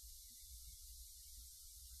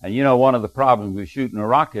 And you know, one of the problems with shooting a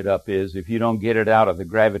rocket up is if you don't get it out of the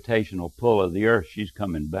gravitational pull of the earth, she's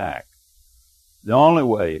coming back. The only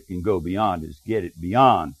way it can go beyond is get it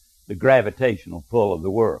beyond the gravitational pull of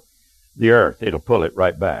the earth. It'll pull it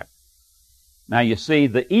right back. Now you see,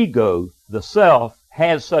 the ego, the self,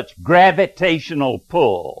 has such gravitational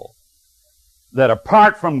pull that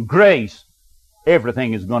apart from grace,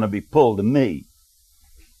 everything is going to be pulled to me.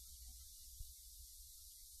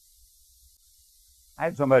 I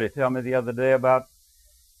had somebody tell me the other day about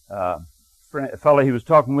a fellow he was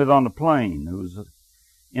talking with on the plane who was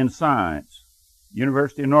in science,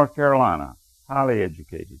 University of North Carolina, highly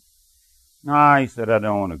educated. No, he said, I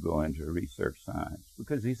don't want to go into research science.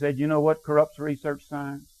 Because he said, you know what corrupts research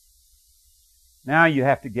science? Now you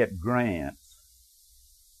have to get grants.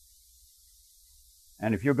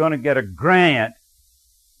 And if you're going to get a grant,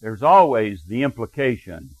 there's always the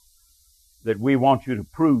implication that we want you to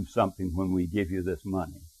prove something when we give you this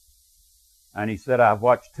money. And he said, I've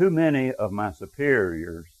watched too many of my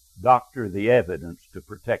superiors doctor the evidence to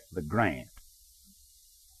protect the grant.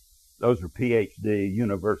 Those are PhD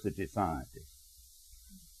university scientists.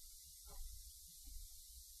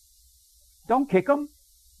 Don't kick them.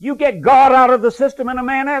 You get God out of the system and a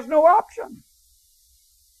man has no option.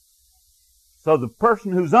 So the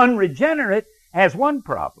person who's unregenerate has one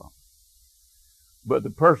problem. But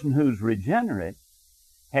the person who's regenerate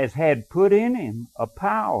has had put in him a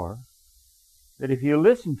power that if you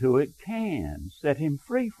listen to it can set him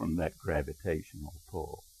free from that gravitational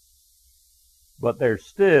pull. But there's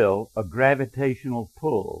still a gravitational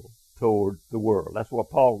pull toward the world. That's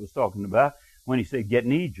what Paul was talking about when he said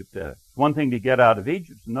getting Egypt out. It's one thing to get out of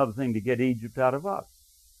Egypt, it's another thing to get Egypt out of us.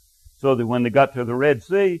 So that when they got to the Red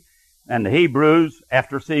Sea, and the Hebrews,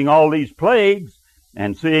 after seeing all these plagues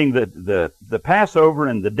and seeing the Passover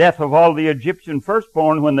and the death of all the Egyptian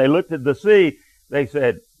firstborn, when they looked at the sea, they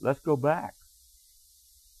said, let's go back.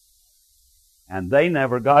 And they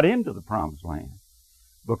never got into the Promised Land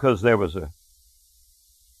because there was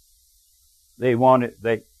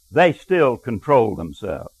they still controlled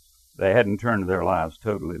themselves. They hadn't turned their lives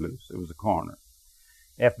totally loose. It was a corner.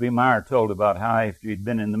 F.B. Meyer told about how after he'd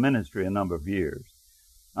been in the ministry a number of years,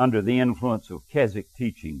 under the influence of Keswick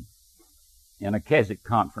teaching, in a Keswick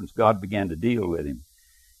conference, God began to deal with him.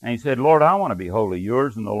 And he said, Lord, I want to be wholly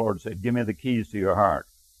yours. And the Lord said, give me the keys to your heart.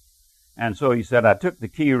 And so he said, I took the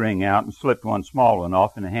key ring out and slipped one small one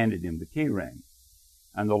off and handed him the key ring.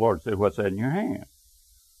 And the Lord said, what's that in your hand?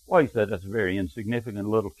 Well, he said, that's a very insignificant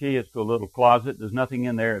little key. It's to a little closet. There's nothing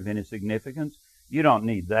in there of any significance. You don't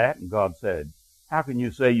need that. And God said, how can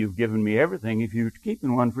you say you've given me everything if you're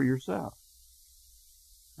keeping one for yourself?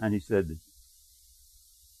 And he said,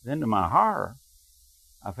 then to my horror,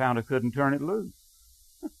 I found I couldn't turn it loose.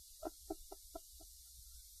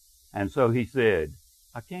 And so he said,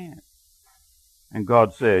 I can't. And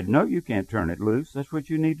God said, no, you can't turn it loose. That's what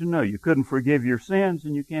you need to know. You couldn't forgive your sins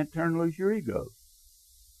and you can't turn loose your ego.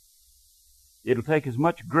 It'll take as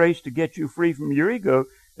much grace to get you free from your ego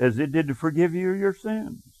as it did to forgive you your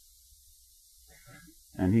sins.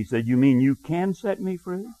 And he said, you mean you can set me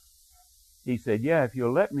free? He said, yeah, if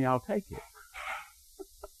you'll let me, I'll take it.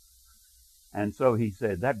 And so he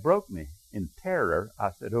said, that broke me. In terror,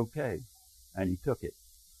 I said, okay. And he took it.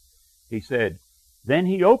 He said, then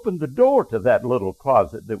he opened the door to that little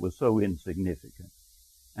closet that was so insignificant.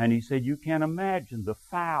 And he said, you can't imagine the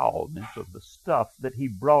foulness of the stuff that he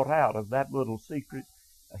brought out of that little secret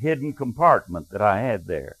hidden compartment that I had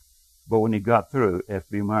there. But when he got through,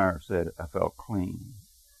 F.B. Meyer said, I felt clean.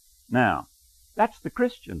 Now, that's the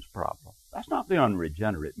Christian's problem. That's not the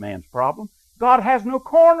unregenerate man's problem. God has no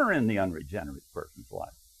corner in the unregenerate person's life.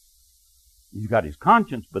 He's got his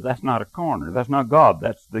conscience, but that's not a corner. That's not God.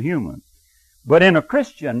 That's the human. But in a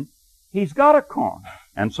Christian, he's got a corner.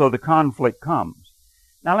 And so the conflict comes.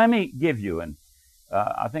 Now let me give you, and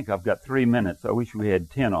I think I've got 3 minutes. I wish we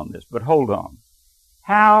had 10 on this, but hold on.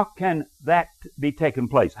 How can that be taking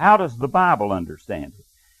place? How does the Bible understand it?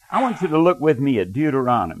 I want you to look with me at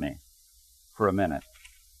Deuteronomy for a minute.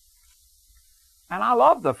 And I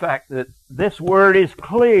love the fact that this word is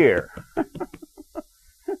clear.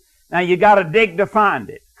 Now you got to dig to find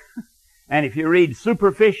it. And if you read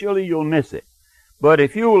superficially, you'll miss it. But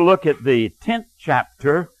if you will look at the 10th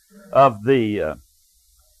chapter of the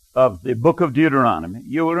book of Deuteronomy,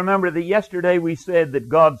 you will remember that yesterday we said that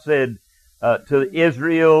God said to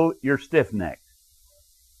Israel, you're stiff-necked.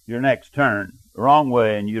 Your neck's turned the wrong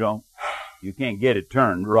way and you can't get it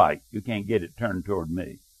turned right. You can't get it turned toward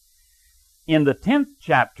me. In the 10th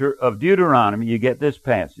chapter of Deuteronomy, you get this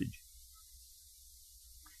passage.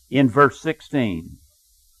 In verse 16.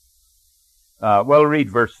 Read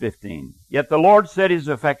verse 15. Yet the Lord set his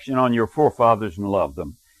affection on your forefathers and loved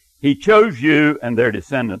them. He chose you and their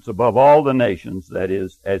descendants above all the nations, that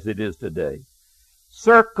is, as it is today.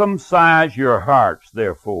 Circumcise your hearts,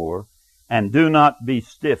 therefore, and do not be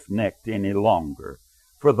stiff-necked any longer.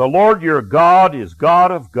 For the Lord your God is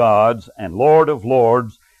God of gods and Lord of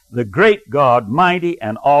lords, the great God, mighty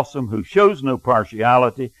and awesome, who shows no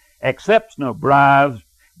partiality, accepts no bribes,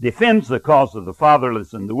 defends the cause of the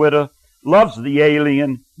fatherless and the widow, loves the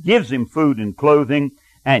alien, gives him food and clothing,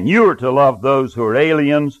 and you are to love those who are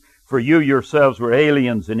aliens, for you yourselves were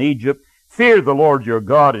aliens in Egypt. Fear the Lord your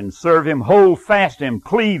God and serve him. Hold fast him,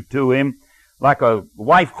 cleave to him, like a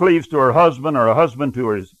wife cleaves to her husband or a husband to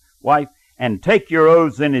his wife, and take your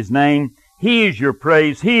oaths in his name. He is your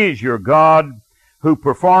praise. He is your God, who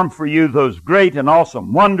performed for you those great and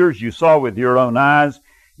awesome wonders you saw with your own eyes.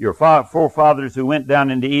 Your forefathers who went down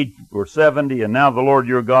into Egypt were 70, and now the Lord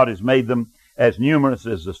your God has made them as numerous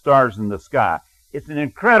as the stars in the sky. It's an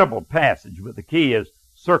incredible passage, but the key is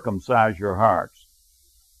circumcise your hearts,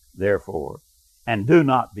 therefore, and do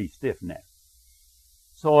not be stiff-necked.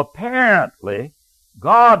 So apparently,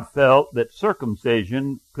 God felt that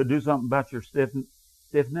circumcision could do something about your stiff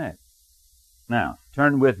neck. Now,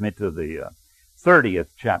 turn with me to the 30th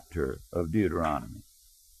chapter of Deuteronomy.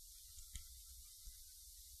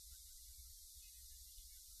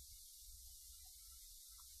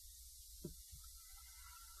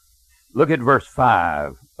 Look at verse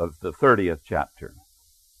 5 of the 30th chapter.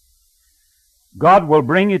 God will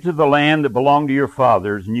bring you to the land that belonged to your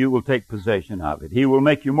fathers, and you will take possession of it. He will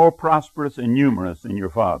make you more prosperous and numerous than your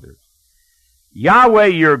fathers. Yahweh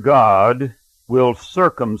your God will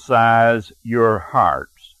circumcise your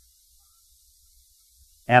hearts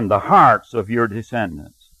and the hearts of your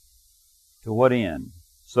descendants. To what end?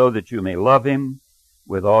 So that you may love him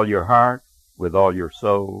with all your heart, with all your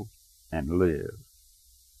soul, and live.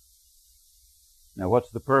 Now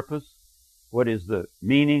what's the purpose? What is the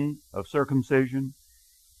meaning of circumcision?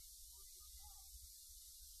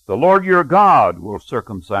 The Lord your God will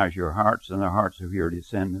circumcise your hearts and the hearts of your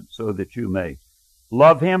descendants so that you may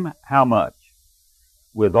love him how much?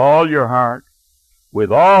 With all your heart,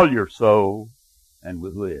 with all your soul, and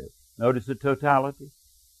with live. Notice the totality.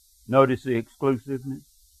 Notice the exclusiveness.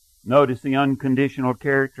 Notice the unconditional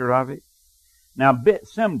character of it. Now,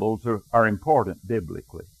 symbols are important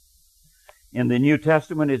biblically. In the New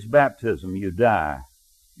Testament, it's baptism. You die.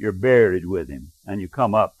 You're buried with him. And you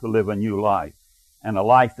come up to live a new life. And a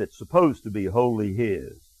life that's supposed to be wholly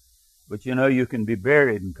his. But you know, you can be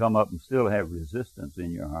buried and come up and still have resistance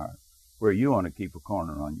in your heart, where you want to keep a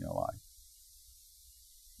corner on your life.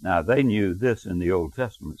 Now, they knew this in the Old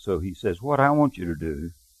Testament. So he says, what I want you to do,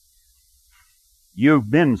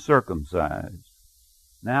 you've been circumcised.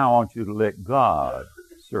 Now I want you to let God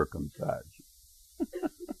circumcise you.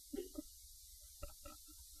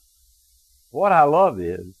 What I love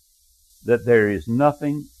is that there is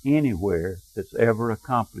nothing anywhere that's ever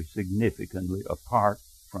accomplished significantly apart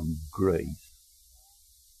from grace.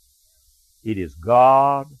 It is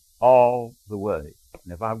God all the way.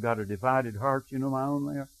 And if I've got a divided heart, you know my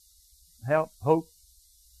only hope?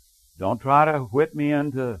 Don't try to whip me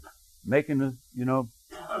into making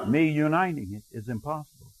me uniting it. It's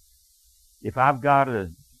impossible. If I've got a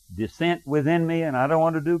dissent within me and I don't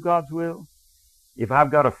want to do God's will, if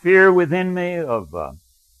I've got a fear within me of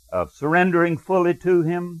surrendering fully to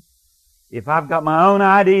Him, if I've got my own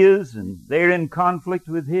ideas and they're in conflict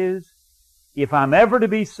with His, if I'm ever to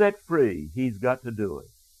be set free, He's got to do it.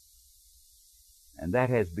 And that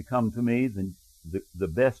has become to me the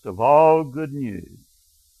best of all good news.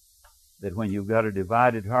 That when you've got a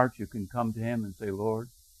divided heart, you can come to Him and say, Lord,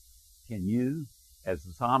 can you, as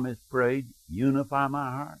the psalmist prayed, unify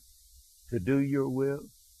my heart to do your will?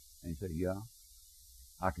 And He said, yeah,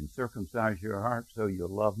 I can circumcise your heart so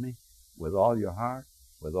you'll love me with all your heart,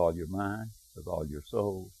 with all your mind, with all your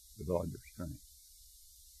soul, with all your strength.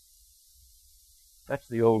 That's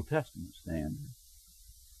the Old Testament standard.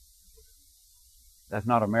 That's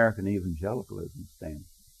not American evangelicalism standard.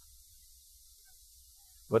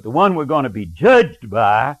 But the one we're going to be judged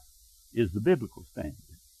by is the biblical standard,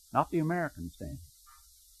 not the American standard.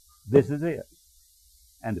 This is it.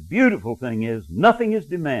 And the beautiful thing is, nothing is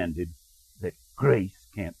demanded that grace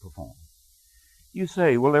can't perform. You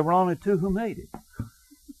say, well, there were only two who made it.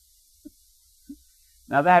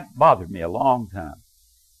 Now that bothered me a long time.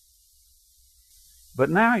 But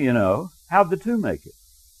now you know, how'd the two make it?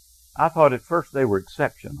 I thought at first they were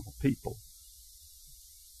exceptional people.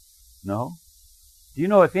 No. Do you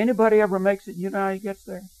know if anybody ever makes it, you know how he gets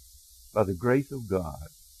there? By the grace of God.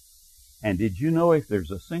 And did you know if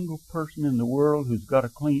there's a single person in the world who's got a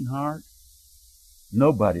clean heart,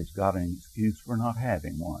 nobody's got an excuse for not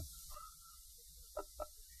having one.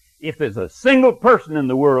 If there's a single person in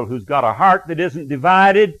the world who's got a heart that isn't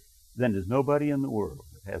divided, then there's nobody in the world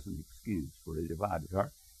that has an excuse for a divided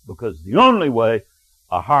heart. Because the only way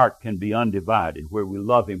a heart can be undivided, where we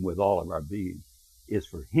love Him with all of our being, is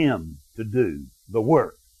for Him to do the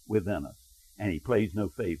work within us. And He plays no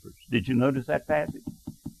favors. Did you notice that passage?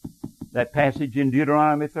 That passage in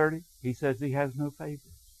Deuteronomy 30? He says He has no favors.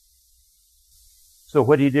 So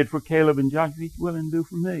what He did for Caleb and Joshua, He's willing to do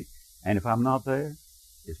for me. And if I'm not there,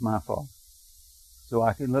 it's my fault. So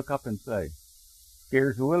I can look up and say,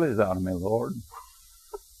 scares the willies out of me, Lord.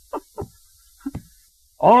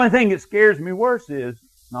 Only thing that scares me worse is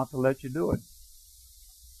not to let you do it.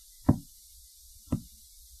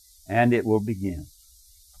 And it will begin.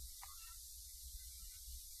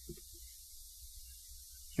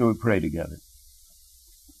 Shall we pray together?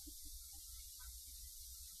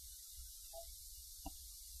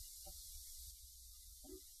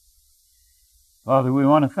 Father, we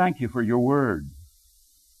want to thank You for Your word.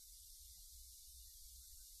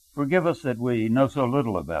 Forgive us that we know so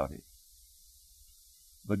little about it,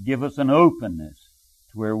 but give us an openness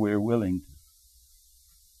to where we're willing to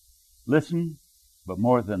listen, but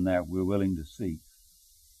more than that, we're willing to seek.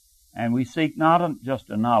 And we seek not just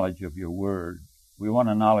a knowledge of Your word. We want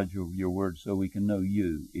a knowledge of Your word so we can know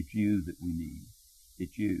You. It's You that we need.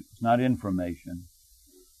 It's You. It's not information.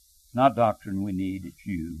 It's not doctrine we need. It's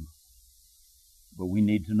You. But we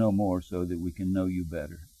need to know more so that we can know You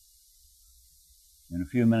better. In a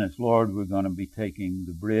few minutes, Lord, we're going to be taking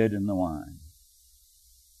the bread and the wine.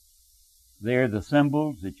 They're the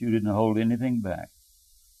symbols that You didn't hold anything back.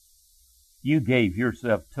 You gave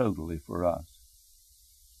Yourself totally for us.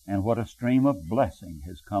 And what a stream of blessing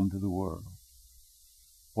has come to the world.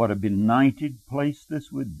 What a benighted place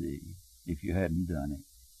this would be if You hadn't done it.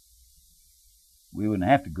 We wouldn't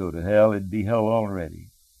have to go to hell. It'd be hell already.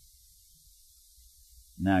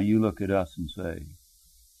 Now You look at us and say,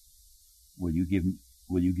 will you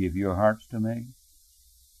give Your hearts to me?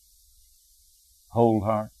 Whole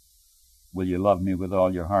heart? Will you love me with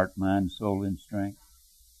all your heart, mind, soul, and strength?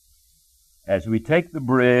 As we take the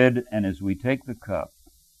bread and as we take the cup,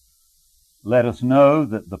 let us know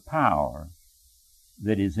that the power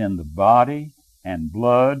that is in the body and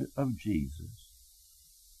blood of Jesus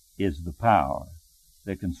is the power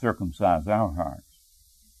that can circumcise our hearts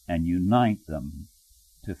and unite them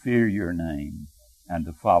to fear Your name and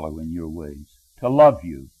to follow in Your ways, to love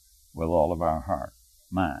You with all of our heart,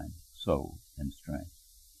 mind, soul, and strength.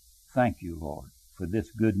 Thank You, Lord, for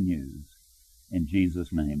this good news. In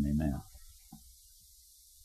Jesus' name, amen.